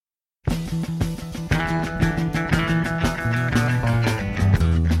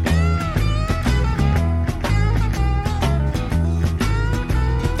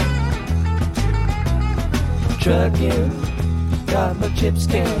trucking. Got my chips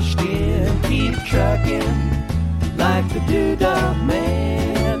cashed in. Keep trucking like the Doodah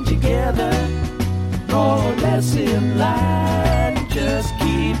Man. Together, more or less in line. Just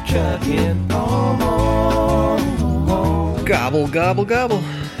keep trucking on. Gobble, gobble, gobble.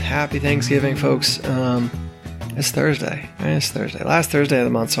 Happy Thanksgiving, folks. It's Thursday. It's Thursday. Last Thursday of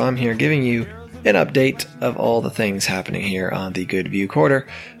the month, so I'm here giving you an update of all the things happening here on the Good View Quarter.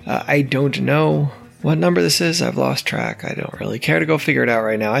 I don't know what number this is. I've lost track. I don't really care to go figure it out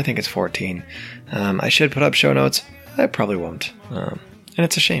right now. I think it's 14. I should put up show notes. I probably won't. And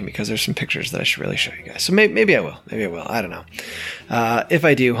it's a shame because there's some pictures that I should really show you guys. So maybe I will. Maybe I will. I don't know. If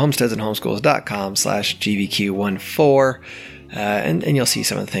I do, homesteadsandhomeschools.com/GVQ14. And you'll see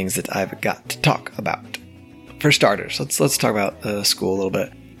some of the things that I've got to talk about. For starters, let's talk about school a little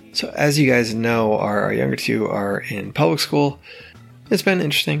bit. So as you guys know, our younger two are in public school. It's been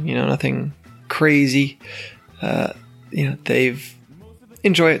interesting, nothing crazy. They've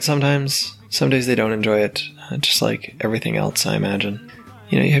enjoy it sometimes. Some days they don't enjoy it, just like everything else, I imagine.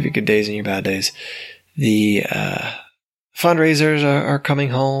 You have your good days and your bad days. The fundraisers are coming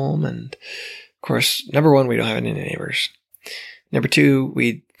home, and of course, number one, we don't have any neighbors. Number two,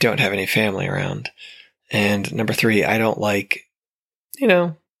 we don't have any family around. And number three, I don't like,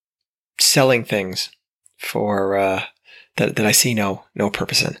 selling things for that I see no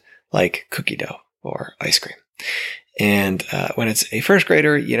purpose in, like cookie dough or ice cream. And when it's a first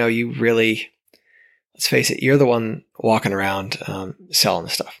grader, you really, let's face it, you're the one walking around selling the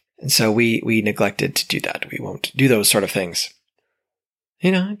stuff. And so we neglected to do that. We won't do those sort of things.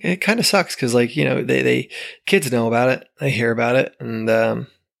 It kind of sucks because, they kids know about it, they hear about it, and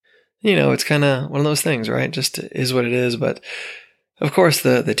it's kind of one of those things, right? Just is what it is. But of course,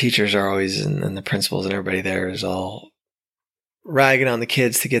 the teachers are always, and the principals and everybody there is all ragging on the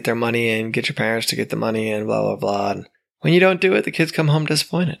kids to get their money and get your parents to get the money and blah, blah, blah. And when you don't do it, the kids come home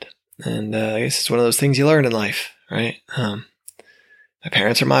disappointed. And I guess it's one of those things you learn in life, right? My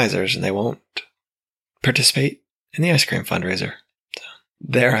parents are misers and they won't participate in the ice cream fundraiser. So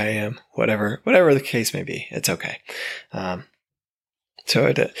there I am, whatever the case may be. It's okay. So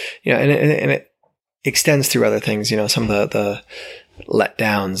it, and it extends through other things, some of the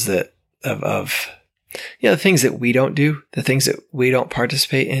letdowns that of the things that we don't do, the things that we don't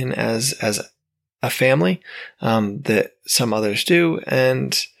participate in as a family, that some others do.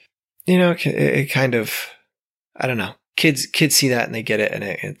 And, it kind of, I don't know, kids see that and they get it and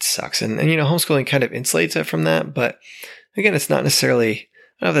it sucks. And homeschooling kind of insulates it from that. But again, it's not necessarily,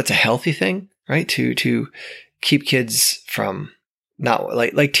 I don't know if that's a healthy thing, right? To keep kids from not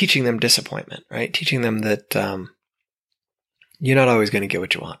like teaching them disappointment, right? Teaching them that, you're not always going to get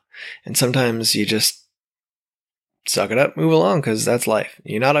what you want. And sometimes you just suck it up, move along, because that's life.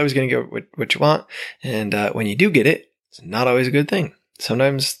 You're not always going to get what you want. And when you do get it, it's not always a good thing.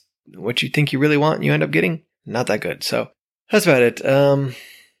 Sometimes what you think you really want, you end up getting not that good. So that's about it.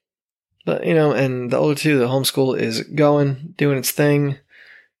 But, and the older two, the homeschool is doing its thing.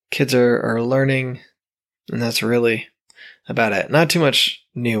 Kids are learning, and that's really about it. Not too much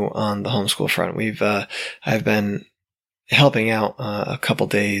new on the homeschool front. I've been helping out a couple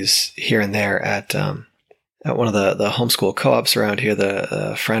days here and there at one of the homeschool co-ops around here.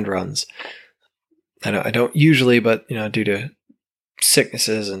 The friend runs. I don't usually, but due to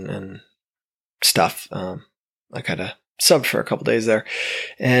sicknesses and stuff, I kind of subbed for a couple days there,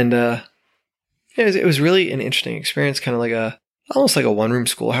 and it was really an interesting experience. Kind of like almost like a one-room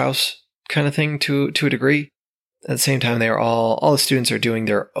schoolhouse kind of thing to a degree. At the same time, they are all the students are doing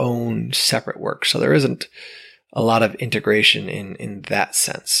their own separate work. So there isn't a lot of integration in that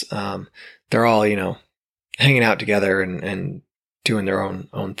sense. They're all, hanging out together and doing their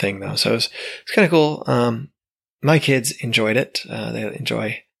own thing though. So it's kind of cool. My kids enjoyed it. They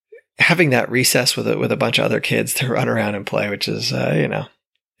enjoy having that recess with a bunch of other kids to run around and play, which is,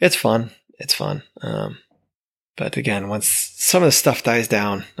 it's fun. It's fun. But again, once some of the stuff dies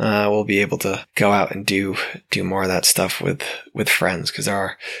down, we'll be able to go out and do more of that stuff with friends. Because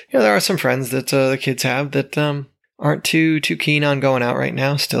there are some friends that the kids have that aren't too keen on going out right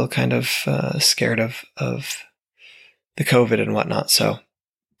now. Still kind of scared of the COVID and whatnot. So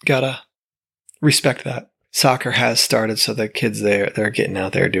gotta respect that. Soccer has started, so the kids they're getting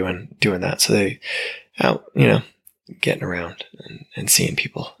out there doing that. So they out getting around and seeing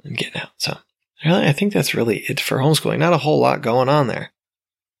people and getting out. So. Really, I think that's really it for homeschooling. Not a whole lot going on there.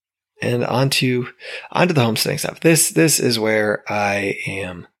 And onto the homesteading stuff. This is where I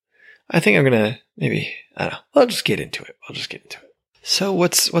am. I think I'm gonna maybe, I don't know. I'll just get into it. So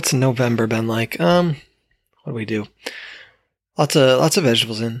what's November been like? What do we do? Lots of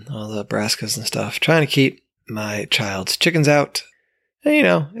vegetables in, all the brassicas and stuff. Trying to keep my child's chickens out.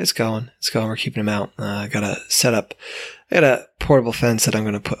 And, it's going. We're keeping them out. I got a portable fence that I'm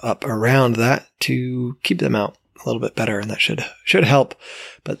going to put up around that to keep them out a little bit better, and that should help.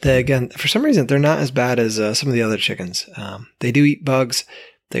 But again, for some reason, they're not as bad as some of the other chickens. They do eat bugs.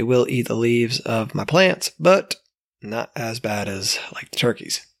 They will eat the leaves of my plants, but not as bad as like the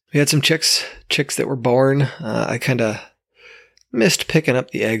turkeys. We had some chicks that were born. I kind of missed picking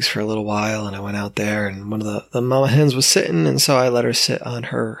up the eggs for a little while, and I went out there, and one of the mama hens was sitting, and so I let her sit on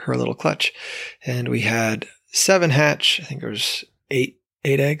her little clutch, and we had 7 hatch. I think there was 8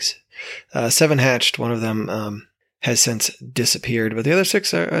 eggs. 7 hatched. One of them has since disappeared, but the other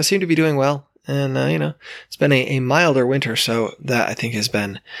 6 seem to be doing well. And it's been a milder winter, so that I think has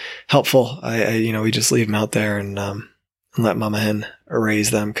been helpful. We just leave them out there and let mama hen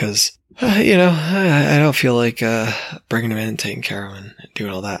raise them because I don't feel like bringing them in and taking care of them and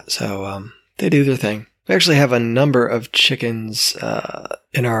doing all that. So they do their thing. We actually have a number of chickens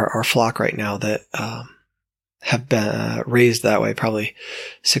in our flock right now that have been raised that way, probably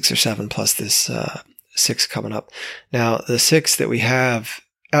 6 or 7 plus this 6 coming up. Now, the 6 that we have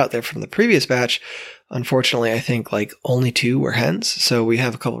out there from the previous batch, unfortunately, I think like only 2 were hens. So we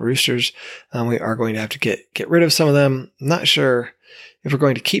have a couple of roosters. We are going to have to get rid of some of them. Not sure if we're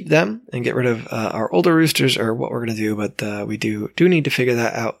going to keep them and get rid of our older roosters or what we're going to do, but we do need to figure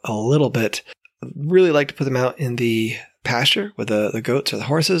that out a little bit. Really like to put them out in the pasture with the goats or the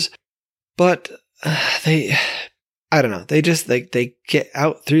horses, but I don't know. They just they get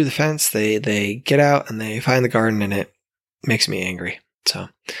out through the fence. They get out and they find the garden, and it makes me angry. So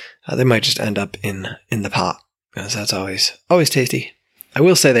they might just end up in the pot, because that's always tasty. I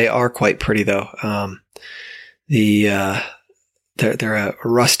will say they are quite pretty though. They're a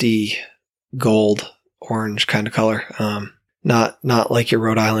rusty gold orange kind of color. Not like your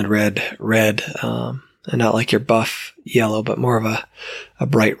Rhode Island red, and not like your buff yellow, but more of a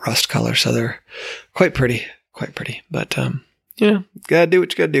bright rust color. So they're quite pretty. But gotta do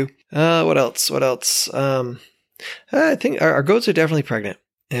what you gotta do. What else? I think our goats are definitely pregnant,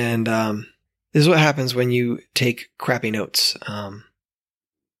 and this is what happens when you take crappy notes.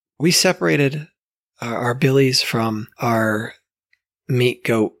 We separated our billies from our meat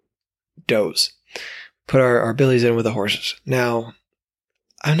goat does. Put our billies in with the horses. Now,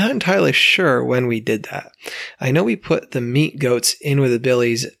 I'm not entirely sure when we did that. I know we put the meat goats in with the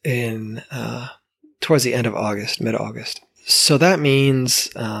billies in towards the end of August, mid-August. So that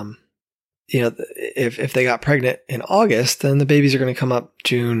means, if they got pregnant in August, then the babies are going to come up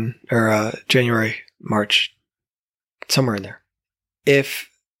June or January, March, somewhere in there. If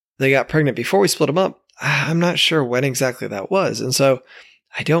they got pregnant before we split them up, I'm not sure when exactly that was. And so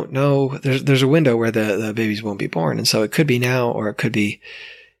I don't know. There's a window where the babies won't be born. And so it could be now, or it could be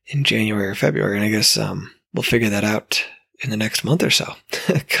in January or February. And I guess we'll figure that out in the next month or so.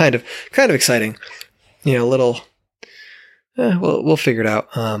 kind of exciting. We'll figure it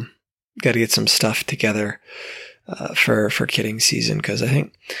out. Got to get some stuff together for kidding season, because I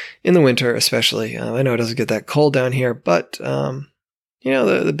think in the winter especially, I know it doesn't get that cold down here, but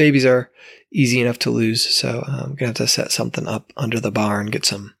the babies are easy enough to lose, so I'm gonna have to set something up under the barn, get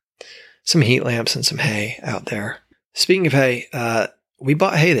some heat lamps and some hay out there. Speaking of hay, we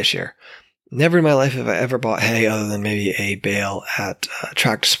bought hay this year. Never in my life have I ever bought hay other than maybe a bale at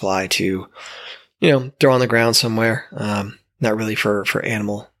Tractor Supply to throw on the ground somewhere. Not really for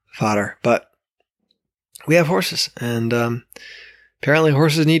animal fodder, but we have horses, and apparently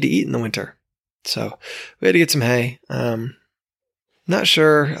horses need to eat in the winter, so we had to get some hay. Not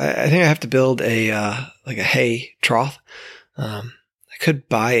sure. I think I have to build a hay trough. I could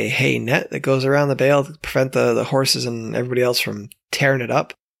buy a hay net that goes around the bale to prevent the horses and everybody else from tearing it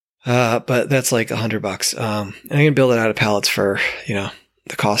up. But that's like $100. And I can build it out of pallets for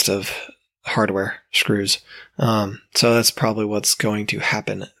the cost of hardware screws. So that's probably what's going to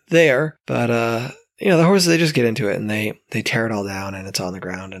happen there. But the horses, they just get into it and they tear it all down, and it's on the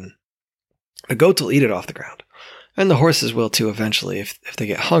ground, and the goats will eat it off the ground. And the horses will too eventually if they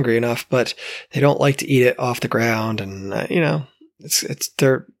get hungry enough, but they don't like to eat it off the ground. And,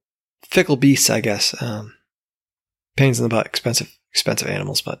 they're fickle beasts, I guess. Pains in the butt, expensive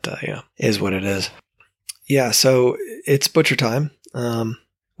animals, but, is what it is. Yeah. So it's butcher time.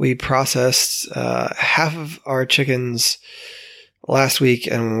 We processed, half of our chickens last week,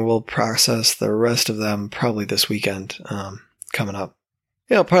 and we'll process the rest of them probably this weekend, coming up.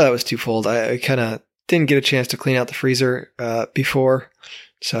 Part of that was twofold. I kind of didn't get a chance to clean out the freezer before,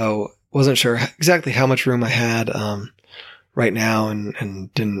 so wasn't sure exactly how much room I had right now,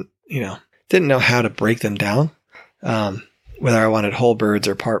 and didn't know how to break them down. whether I wanted whole birds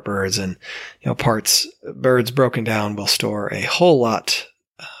or part birds, and birds broken down will store a whole lot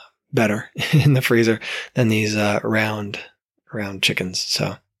better in the freezer than these round chickens.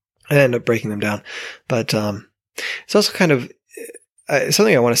 So I end up breaking them down, but it's also kind of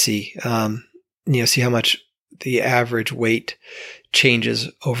something I want to see. See how much the average weight changes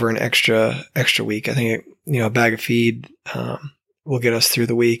over an extra week. I think a bag of feed will get us through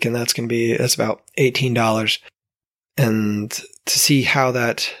the week, and that's about $18. And to see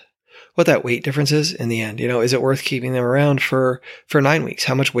what that weight difference is in the end, is it worth keeping them around for 9 weeks?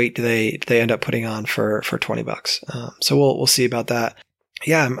 How much weight do they end up putting on for $20? So we'll see about that.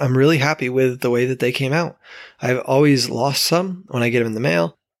 Yeah, I'm really happy with the way that they came out. I've always lost some when I get them in the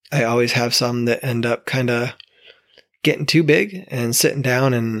mail. I always have some that end up kind of getting too big and sitting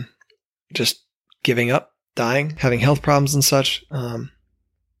down and just giving up, dying, having health problems and such.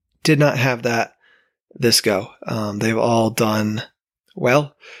 Did not have that this go. They've all done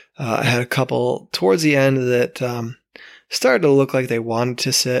well. I had a couple towards the end that started to look like they wanted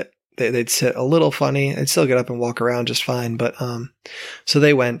to sit. They'd sit a little funny. They'd still get up and walk around just fine. But so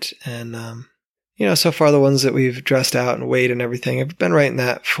they went, and so far the ones that we've dressed out and weighed and everything have been right in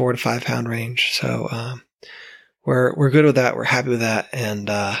that 4 to 5 pound range. So we're good with that. We're happy with that, and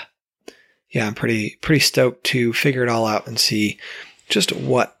I'm pretty stoked to figure it all out and see just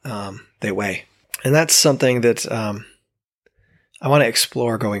what they weigh. And that's something that I want to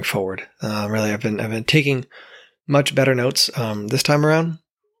explore going forward. Really, I've been taking much better notes this time around.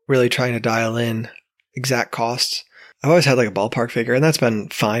 Really trying to dial in exact costs. I've always had like a ballpark figure, and that's been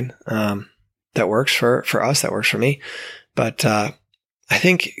fine. That works for us. That works for me. But I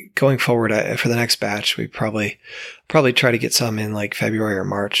think going forward for the next batch, we probably try to get some in like February or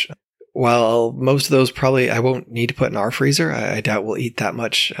March. While most of those I won't need to put in our freezer. I doubt we'll eat that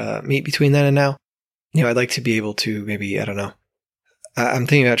much meat between then and now. I'd like to be able to maybe, I don't know. I'm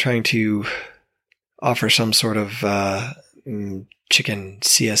thinking about trying to offer some sort of chicken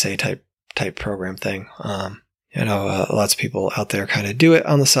CSA type program thing. Lots of people out there kind of do it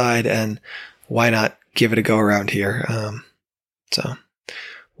on the side, and why not give it a go around here? So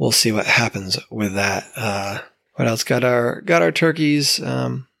we'll see what happens with that. What else? Got our turkeys.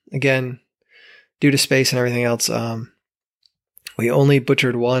 Again, due to space and everything else, we only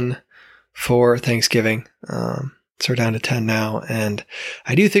butchered one for Thanksgiving. So we're down to 10 now, and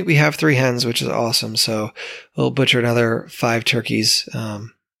I do think we have 3 hens, which is awesome. So we'll butcher another 5 turkeys,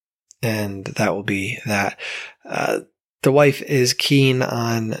 and that will be that. The wife is keen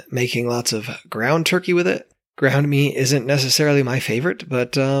on making lots of ground turkey with it. Ground meat isn't necessarily my favorite,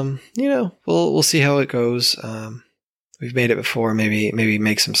 but we'll see how it goes. We've made it before. Maybe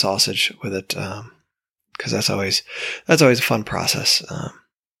make some sausage with it, because that's always a fun process.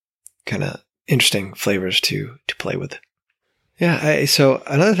 Kind of interesting flavors to play with. Yeah. So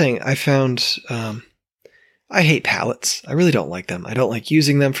another thing I found, I hate pallets. I really don't like them. I don't like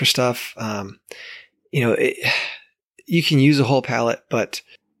using them for stuff. You can use a whole pallet, but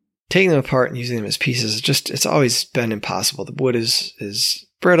taking them apart and using them as pieces, it's always been impossible. The wood is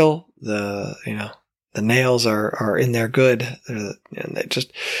brittle. The nails are in there good. And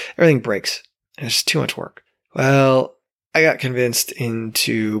everything breaks. It's too much work. Well, I got convinced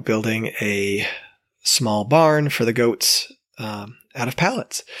into building a small barn for the goats out of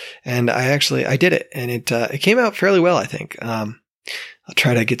pallets, and I did it, and it came out fairly well, I think. I'll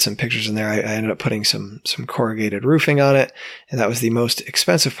try to get some pictures in there. I ended up putting some corrugated roofing on it, and that was the most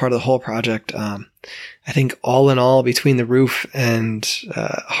expensive part of the whole project. I think all in all, between the roof and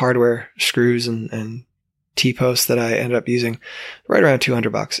hardware, screws and T-posts that I ended up using, right around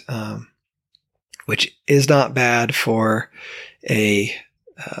 $200. Which is not bad for a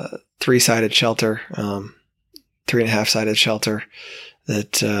 3-sided shelter, 3.5-sided shelter.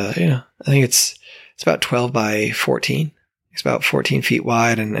 That I think it's about 12 by 14. It's about 14 feet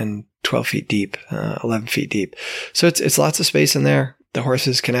wide and 12 feet deep, 11 feet deep. So it's lots of space in there. The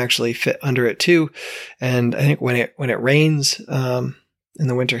horses can actually fit under it too. And I think when it rains in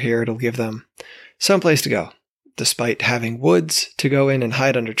the winter here, it'll give them some place to go. Despite having woods to go in and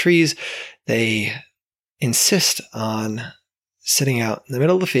hide under trees, they insist on sitting out in the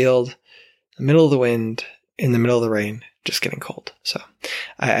middle of the field, the middle of the wind, in the middle of the rain, just getting cold. So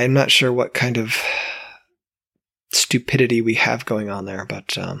I'm not sure what kind of stupidity we have going on there,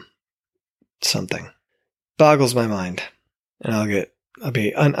 but something boggles my mind, and I'll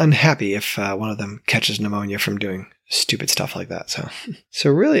be unhappy if one of them catches pneumonia from doing stupid stuff like that.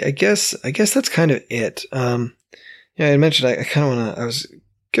 So really, I guess that's kind of it. I mentioned I was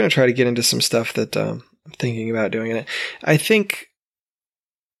gonna try to get into some stuff that I'm thinking about doing in it. I think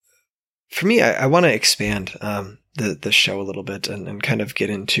for me, I want to expand. the show a little bit and kind of get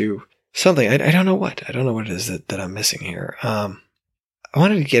into something. I don't know what. I don't know what it is that I'm missing here. I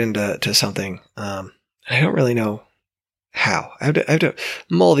wanted to get into something. I don't really know how. I have to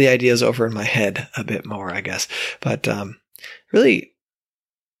mull the ideas over in my head a bit more, I guess. But really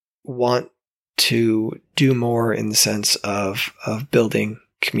want to do more in the sense of building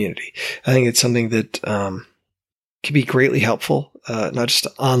community. I think it's something that can be greatly helpful, not just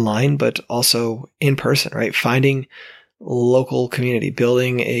online, but also in person, right? Finding local community,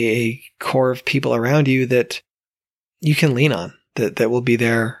 building a core of people around you that you can lean on, that will be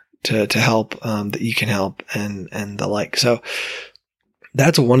there to help, that you can help and the like. So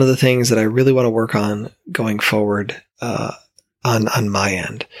that's one of the things that I really want to work on going forward, on my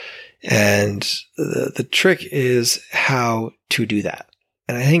end. And the trick is how to do that.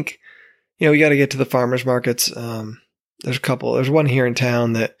 And I think, we got to get to the farmers markets. There's one here in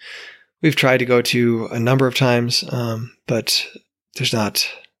town that we've tried to go to a number of times, but there's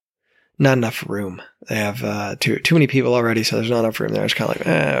not enough room. They have too many people already, so there's not enough room there. It's kind of like,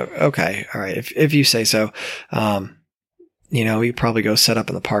 okay, all right, if you say so. You probably go set up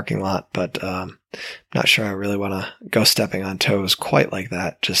in the parking lot, but not sure I really want to go stepping on toes quite like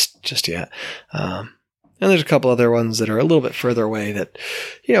that just yet. And there's a couple other ones that are a little bit further away that,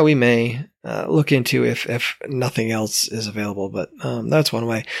 we may look into if nothing else is available. But that's one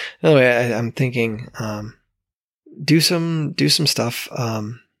way. Another way, I'm thinking do some stuff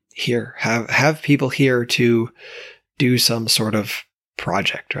here. Have people here to do some sort of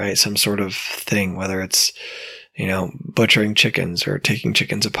project, right? Some sort of thing, whether it's butchering chickens or taking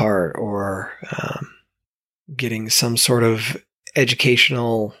chickens apart or getting some sort of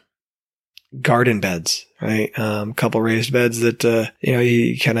educational garden beds, right? A couple raised beds that,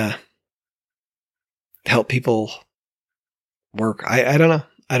 you kind of help people work. I don't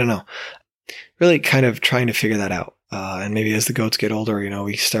know. Really kind of trying to figure that out. And maybe as the goats get older,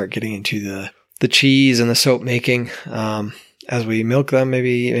 we start getting into the cheese and the soap making. As we milk them,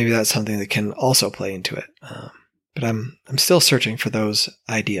 maybe that's something that can also play into it. But I'm still searching for those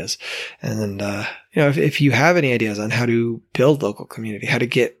ideas. And then, if you have any ideas on how to build local community, how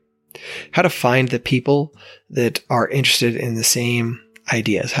to find the people that are interested in the same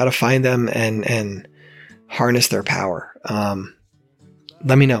ideas, how to find them and harness their power.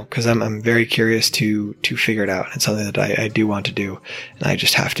 Let me know, because I'm very curious to figure it out. It's something that I do want to do, and I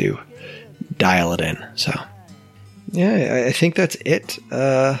just have to dial it in. So yeah, I think that's it.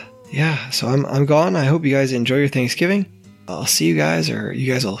 So I'm gone. I hope you guys enjoy your Thanksgiving. I'll see you guys, or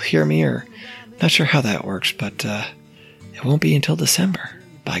you guys will hear me, or not sure how that works, but it won't be until December.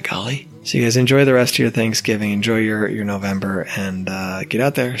 By golly. So you guys enjoy the rest of your Thanksgiving, enjoy your November, and get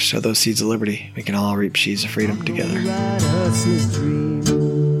out there, sow those seeds of liberty. We can all reap sheaves of freedom together. I'm gonna ride us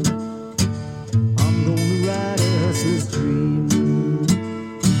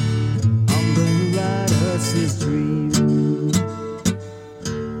this dream.